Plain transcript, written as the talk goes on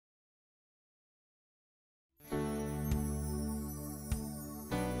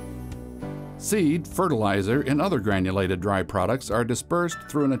Seed, fertilizer, and other granulated dry products are dispersed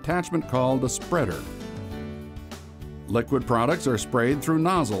through an attachment called a spreader. Liquid products are sprayed through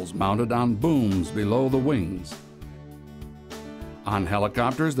nozzles mounted on booms below the wings. On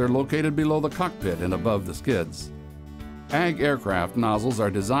helicopters, they're located below the cockpit and above the skids. Ag aircraft nozzles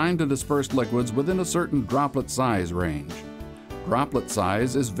are designed to disperse liquids within a certain droplet size range. Droplet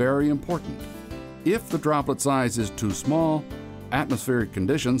size is very important. If the droplet size is too small, atmospheric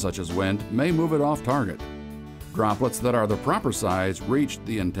conditions such as wind may move it off target. Droplets that are the proper size reach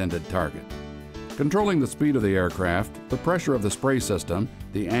the intended target. Controlling the speed of the aircraft, the pressure of the spray system,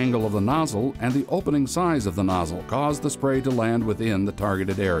 the angle of the nozzle, and the opening size of the nozzle cause the spray to land within the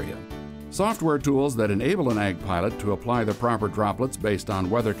targeted area. Software tools that enable an ag pilot to apply the proper droplets based on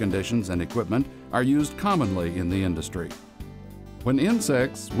weather conditions and equipment are used commonly in the industry. When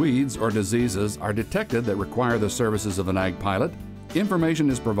insects, weeds, or diseases are detected that require the services of an ag pilot, information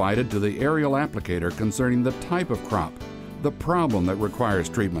is provided to the aerial applicator concerning the type of crop, the problem that requires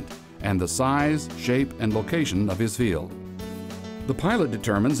treatment, and the size, shape, and location of his field. The pilot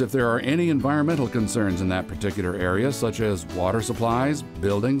determines if there are any environmental concerns in that particular area, such as water supplies,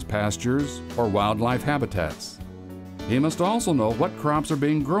 buildings, pastures, or wildlife habitats. He must also know what crops are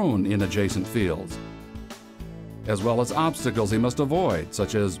being grown in adjacent fields, as well as obstacles he must avoid,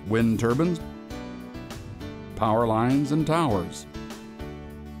 such as wind turbines, power lines, and towers.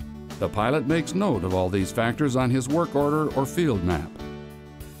 The pilot makes note of all these factors on his work order or field map.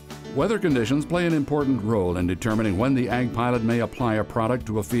 Weather conditions play an important role in determining when the ag pilot may apply a product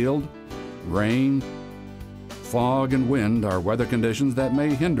to a field. Rain, fog, and wind are weather conditions that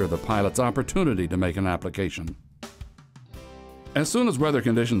may hinder the pilot's opportunity to make an application. As soon as weather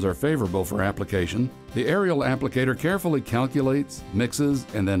conditions are favorable for application, the aerial applicator carefully calculates, mixes,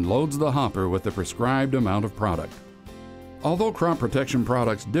 and then loads the hopper with the prescribed amount of product. Although crop protection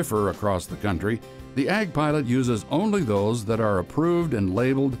products differ across the country, the ag pilot uses only those that are approved and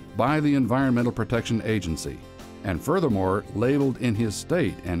labeled by the Environmental Protection Agency, and furthermore labeled in his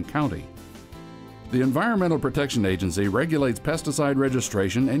state and county. The Environmental Protection Agency regulates pesticide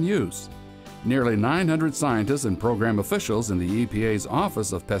registration and use. Nearly 900 scientists and program officials in the EPA's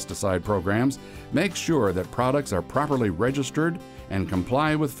Office of Pesticide Programs make sure that products are properly registered and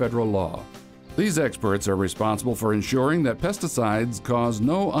comply with federal law. These experts are responsible for ensuring that pesticides cause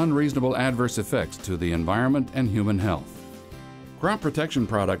no unreasonable adverse effects to the environment and human health. Crop protection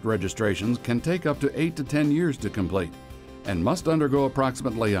product registrations can take up to 8 to 10 years to complete and must undergo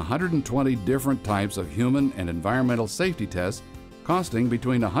approximately 120 different types of human and environmental safety tests costing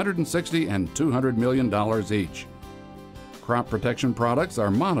between $160 and $200 million each. Crop protection products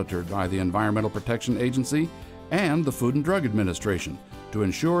are monitored by the Environmental Protection Agency and the Food and Drug Administration to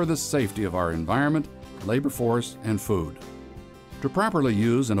ensure the safety of our environment, labor force, and food. To properly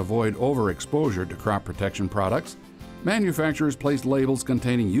use and avoid overexposure to crop protection products, manufacturers place labels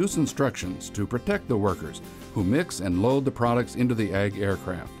containing use instructions to protect the workers who mix and load the products into the ag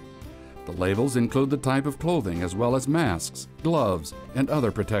aircraft. The labels include the type of clothing as well as masks, gloves, and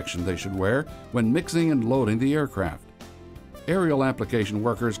other protection they should wear when mixing and loading the aircraft. Aerial application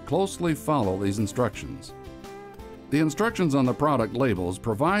workers closely follow these instructions. The instructions on the product labels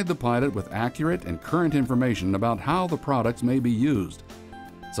provide the pilot with accurate and current information about how the products may be used,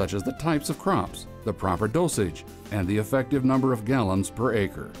 such as the types of crops, the proper dosage, and the effective number of gallons per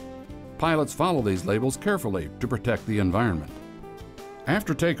acre. Pilots follow these labels carefully to protect the environment.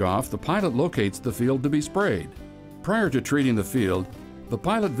 After takeoff, the pilot locates the field to be sprayed. Prior to treating the field, the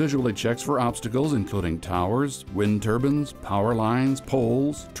pilot visually checks for obstacles including towers, wind turbines, power lines,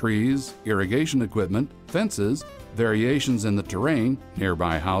 poles, trees, irrigation equipment, fences, variations in the terrain,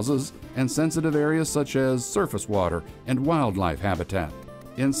 nearby houses, and sensitive areas such as surface water and wildlife habitat.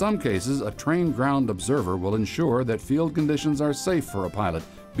 In some cases, a trained ground observer will ensure that field conditions are safe for a pilot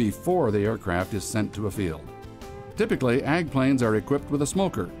before the aircraft is sent to a field. Typically, ag planes are equipped with a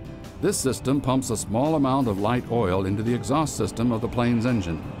smoker. This system pumps a small amount of light oil into the exhaust system of the plane's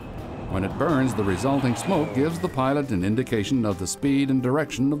engine. When it burns, the resulting smoke gives the pilot an indication of the speed and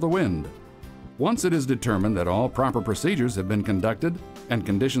direction of the wind. Once it is determined that all proper procedures have been conducted and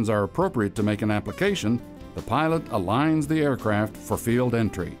conditions are appropriate to make an application, the pilot aligns the aircraft for field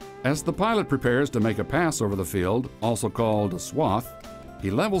entry. As the pilot prepares to make a pass over the field, also called a swath, he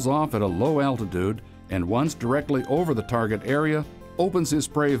levels off at a low altitude and once directly over the target area, opens his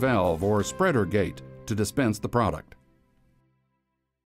spray valve or spreader gate to dispense the product.